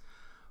us,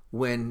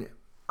 when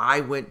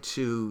I went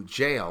to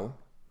jail,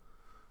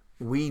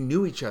 we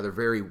knew each other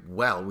very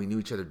well. We knew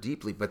each other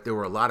deeply, but there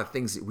were a lot of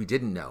things that we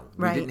didn't know.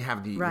 We didn't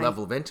have the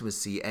level of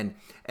intimacy. And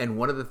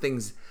one of the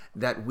things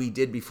that we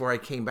did before I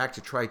came back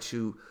to try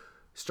to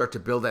start to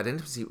build that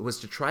intimacy was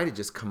to try to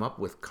just come up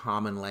with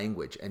common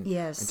language and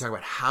talk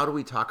about, how do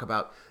we talk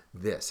about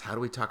this? How do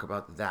we talk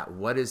about that?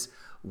 What is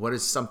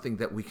something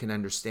that we can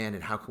understand,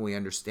 and how can we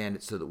understand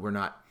it so that we're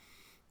not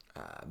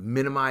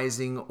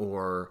minimizing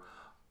or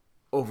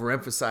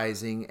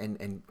overemphasizing,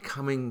 and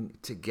coming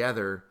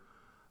together,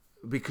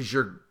 because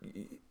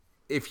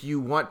if you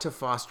want to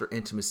foster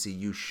intimacy,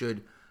 you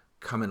should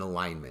come in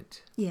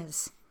alignment.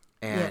 Yes.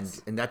 And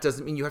that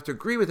doesn't mean you have to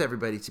agree with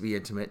everybody to be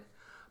intimate,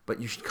 but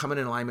you should come in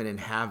alignment and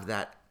have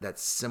that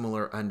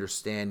similar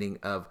understanding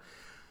of,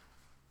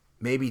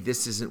 maybe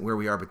this isn't where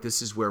we are, but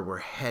this is where we're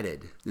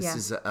headed. This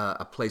is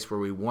a place where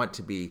we want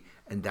to be,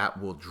 and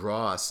that will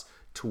draw us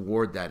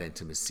toward that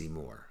intimacy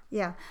more.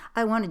 Yeah.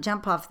 I want to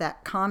jump off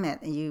that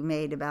comment that you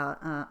made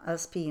about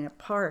us being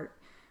apart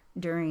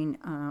during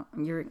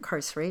your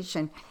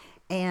incarceration.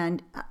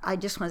 And I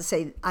just want to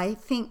say, I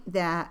think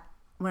that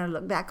when I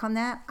look back on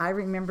that, I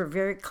remember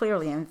very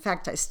clearly, and in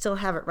fact, I still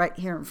have it right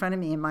here in front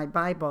of me in my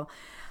Bible.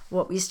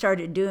 What we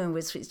started doing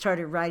was we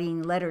started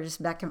writing letters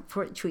back and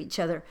forth to each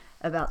other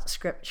about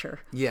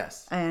Scripture.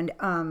 Yes. And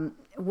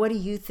what do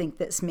you think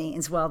this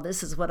means? Well,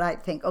 this is what I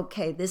think.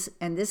 Okay, this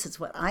is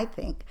what I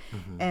think.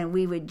 Mm-hmm. And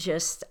we would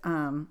just,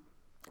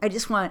 I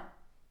just want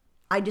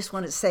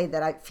to say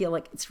that I feel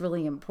like it's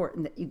really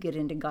important that you get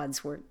into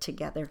God's Word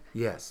together.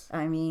 Yes.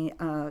 I mean,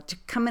 to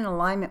come in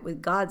alignment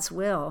with God's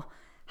will,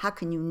 how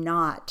can you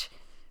not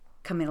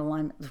come in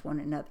alignment with one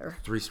another?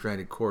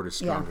 Three-stranded cord is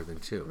stronger than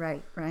two.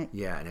 Right.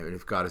 Yeah, and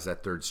if God is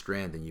that third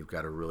strand, then you've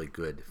got a really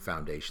good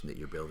foundation that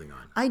you're building on.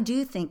 I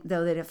do think,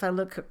 though, that if I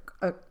look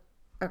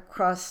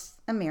across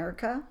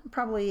America,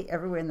 probably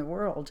everywhere in the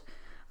world,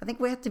 I think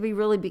we have to be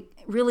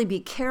really be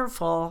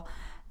careful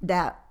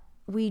that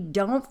we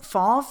don't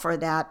fall for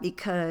that,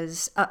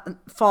 because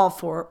fall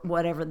for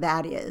whatever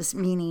that is,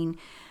 meaning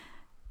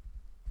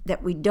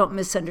that we don't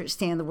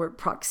misunderstand the word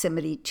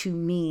proximity to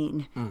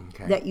mean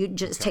that you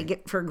just take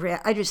it for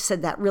granted. I just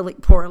said that really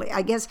poorly.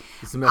 I guess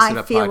it's a messing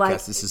up feel podcast.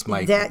 Like this is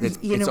my that,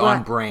 it's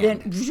on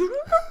brand. Then,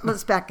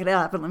 let's back it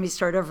up and let me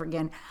start over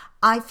again.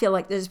 I feel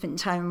like there's been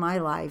time in my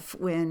life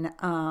when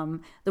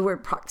the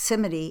word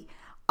proximity,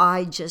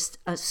 I just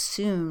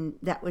assumed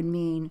that would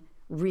mean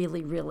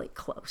really, really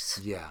close.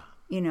 Yeah.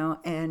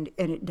 And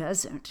it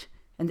doesn't.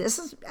 And this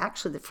is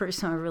actually the first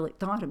time I really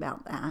thought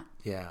about that.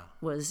 Yeah.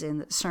 Was in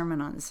the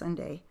sermon on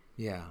Sunday.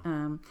 Yeah.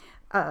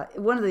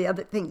 One of the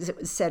other things that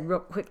was said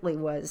real quickly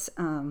was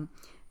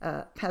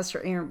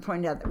Pastor Aaron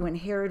pointed out that when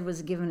Herod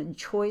was given a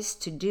choice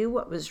to do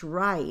what was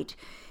right,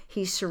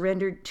 he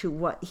surrendered to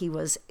what he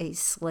was a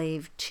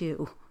slave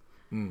to.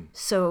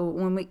 So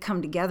when we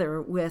come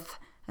together with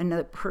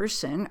another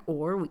person,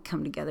 or we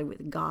come together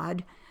with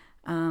God,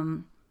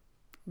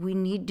 we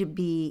need to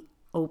be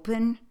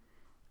open,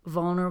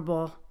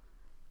 vulnerable,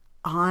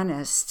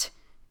 honest,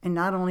 and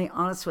not only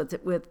honest with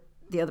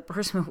the other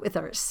person, but with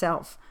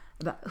ourselves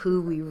about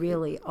who we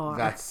really are.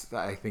 That's,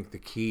 I think, the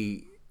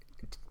key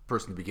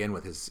person to begin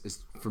with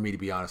is for me to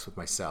be honest with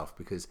myself,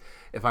 because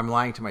if I'm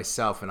lying to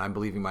myself and I'm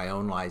believing my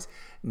own lies,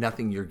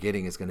 nothing you're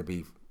getting is going to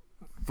be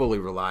fully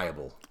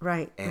reliable.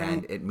 Right.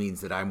 And it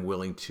means that I'm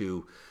willing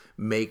to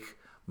make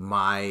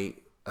my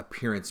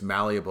appearance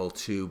malleable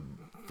to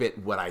fit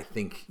what I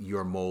think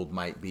your mold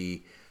might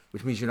be,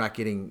 which means you're not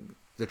getting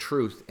the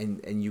truth,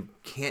 and you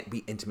can't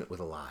be intimate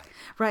with a lie.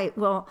 Right.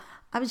 Well,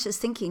 I was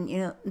just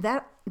thinking,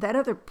 that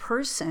other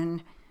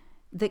person,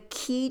 the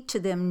key to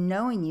them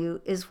knowing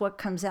you is what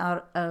comes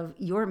out of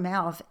your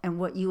mouth and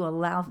what you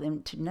allow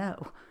them to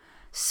know.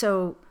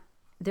 So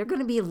they're going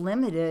to be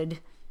limited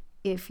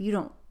if you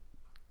don't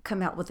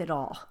come out with it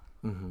all.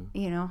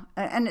 Mm-hmm.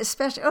 And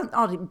especially, it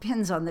all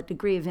depends on the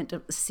degree of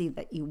intimacy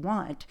that you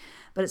want,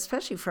 but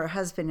especially for a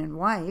husband and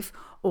wife,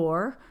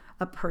 or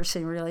a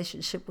person in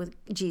relationship with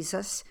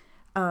Jesus,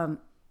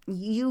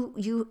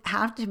 you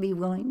have to be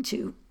willing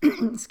to,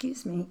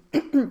 excuse me,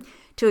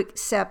 to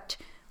accept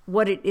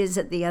what it is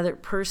that the other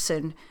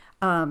person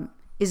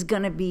is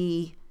going to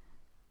be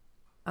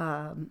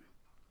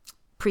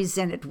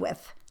presented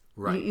with.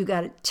 Right. You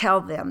got to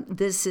tell them,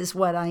 this is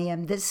what I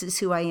am, this is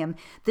who I am,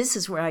 this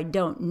is where I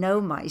don't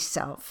know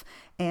myself.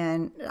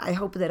 And I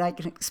hope that I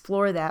can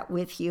explore that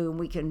with you and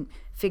we can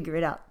figure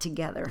it out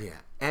together.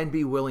 Yeah. And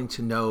be willing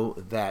to know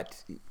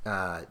that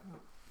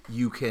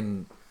you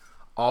can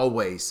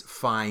always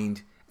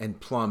find and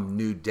plumb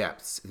new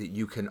depths, that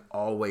you can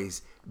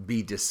always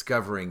be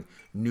discovering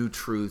new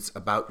truths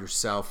about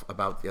yourself,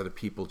 about the other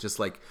people, just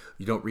like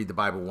you don't read the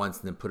Bible once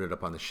and then put it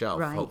up on the shelf.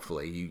 Right.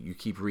 Hopefully you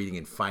keep reading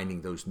and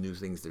finding those new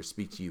things that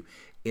speak to you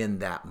in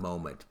that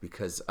moment,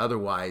 because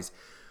otherwise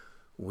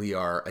we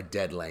are a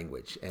dead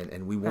language,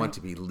 and we want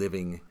to be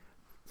living,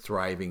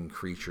 thriving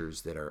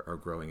creatures that are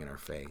growing in our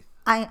faith.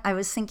 I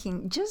was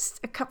thinking just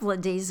a couple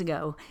of days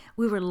ago,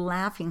 we were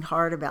laughing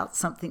hard about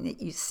something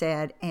that you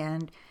said,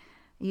 and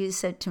you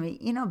said to me,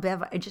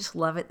 Bev, I just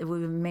love it that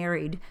we've been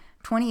married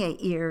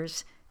 28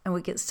 years and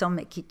we can still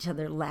make each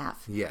other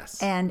laugh.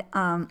 Yes. And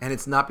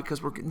it's not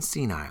because we're getting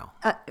senile.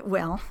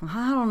 well,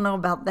 I don't know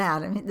about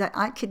that. I mean,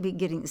 I could be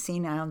getting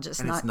senile, just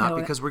And not it's not know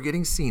because we're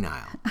getting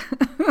senile.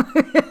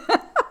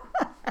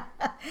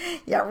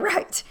 Yeah,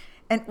 right.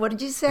 And what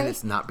did you say? And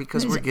it's not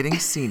because we're getting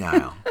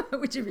senile.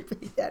 Would you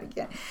repeat that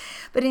again?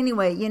 But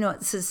anyway,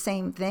 it's the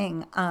same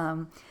thing.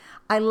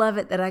 I love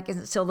it that I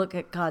can still look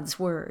at God's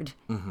Word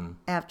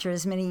after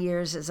as many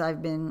years as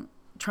I've been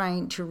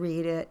trying to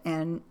read it,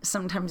 and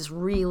sometimes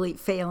really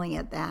failing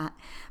at that.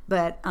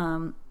 But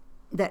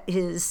that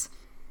His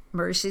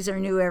mercies are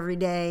new every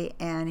day,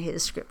 and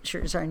His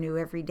scriptures are new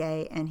every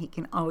day, and He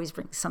can always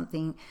bring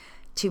something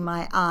to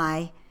my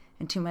eye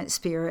and to my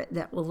spirit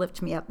that will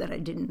lift me up that I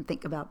didn't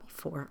think about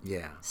before.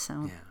 Yeah.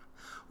 So. Yeah.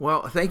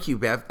 Well, thank you,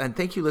 Bev, and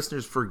thank you,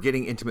 listeners, for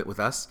getting intimate with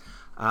us.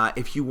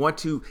 If you want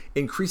to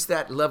increase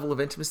that level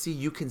of intimacy,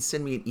 you can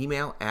send me an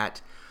email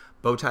at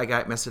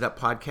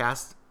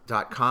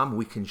bowtieguy@messituppodcast.com.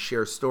 We can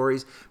share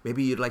stories.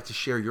 Maybe you'd like to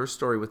share your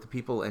story with the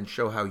people and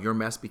show how your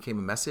mess became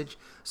a message,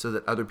 so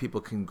that other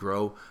people can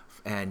grow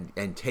and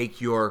take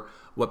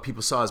what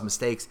people saw as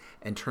mistakes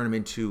and turn them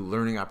into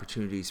learning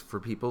opportunities for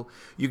people.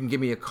 You can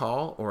give me a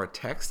call or a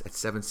text at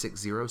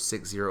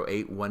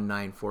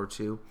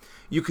 760-608-1942.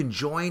 You can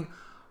join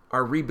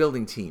our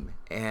rebuilding team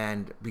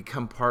and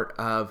become part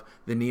of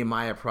the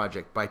Nehemiah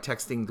Project by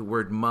texting the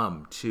word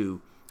MUM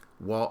to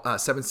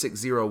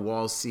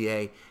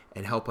 760-WALL-CA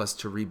and help us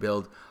to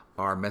rebuild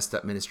our Messed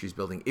Up Ministries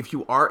building. If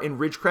you are in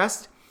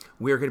Ridgecrest,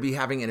 we are going to be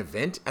having an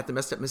event at the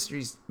Messed Up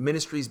Ministries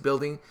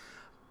building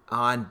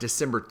on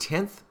December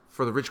 10th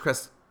for the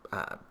Ridgecrest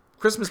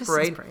Christmas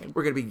Parade.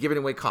 We're going to be giving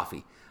away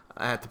coffee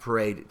at the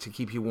parade to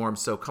keep you warm.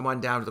 So come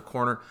on down to the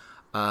corner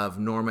of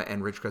Norma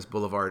and Ridgecrest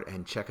Boulevard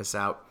and check us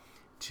out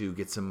to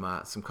get some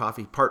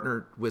coffee.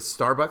 Partnered with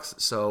Starbucks,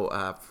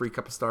 so free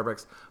cup of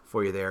Starbucks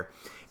for you there.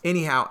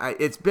 Anyhow,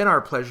 it's been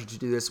our pleasure to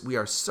do this. We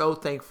are so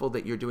thankful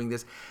that you're doing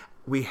this.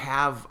 We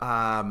have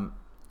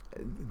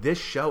this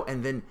show,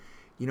 and then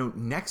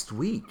next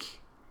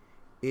week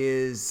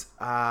is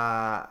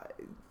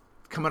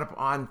coming up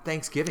on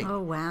Thanksgiving.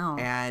 Oh, wow.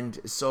 And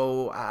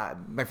so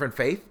my friend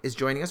Faith is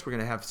joining us. We're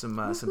going to have some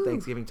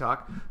Thanksgiving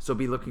talk, so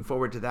be looking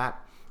forward to that.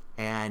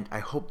 And I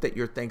hope that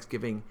your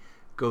Thanksgiving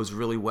goes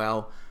really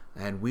well,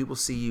 and we will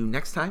see you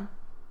next time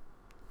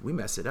we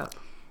mess it up.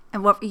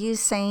 And what were you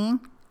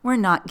saying? We're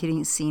not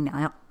getting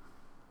senile.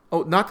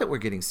 Oh, not that we're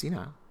getting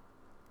senile.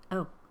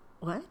 Oh,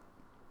 what?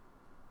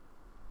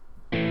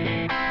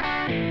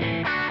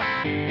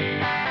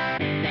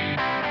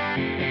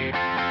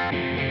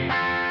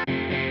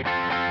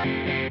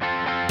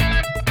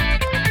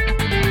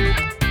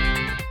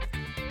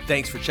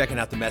 Thanks for checking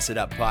out the Mess It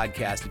Up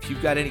podcast. If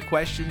you've got any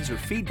questions or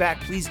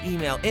feedback, please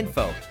email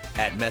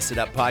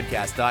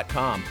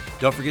info@messituppodcast.com.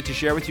 Don't forget to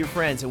share with your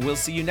friends, and we'll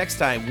see you next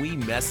time we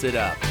mess it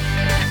up.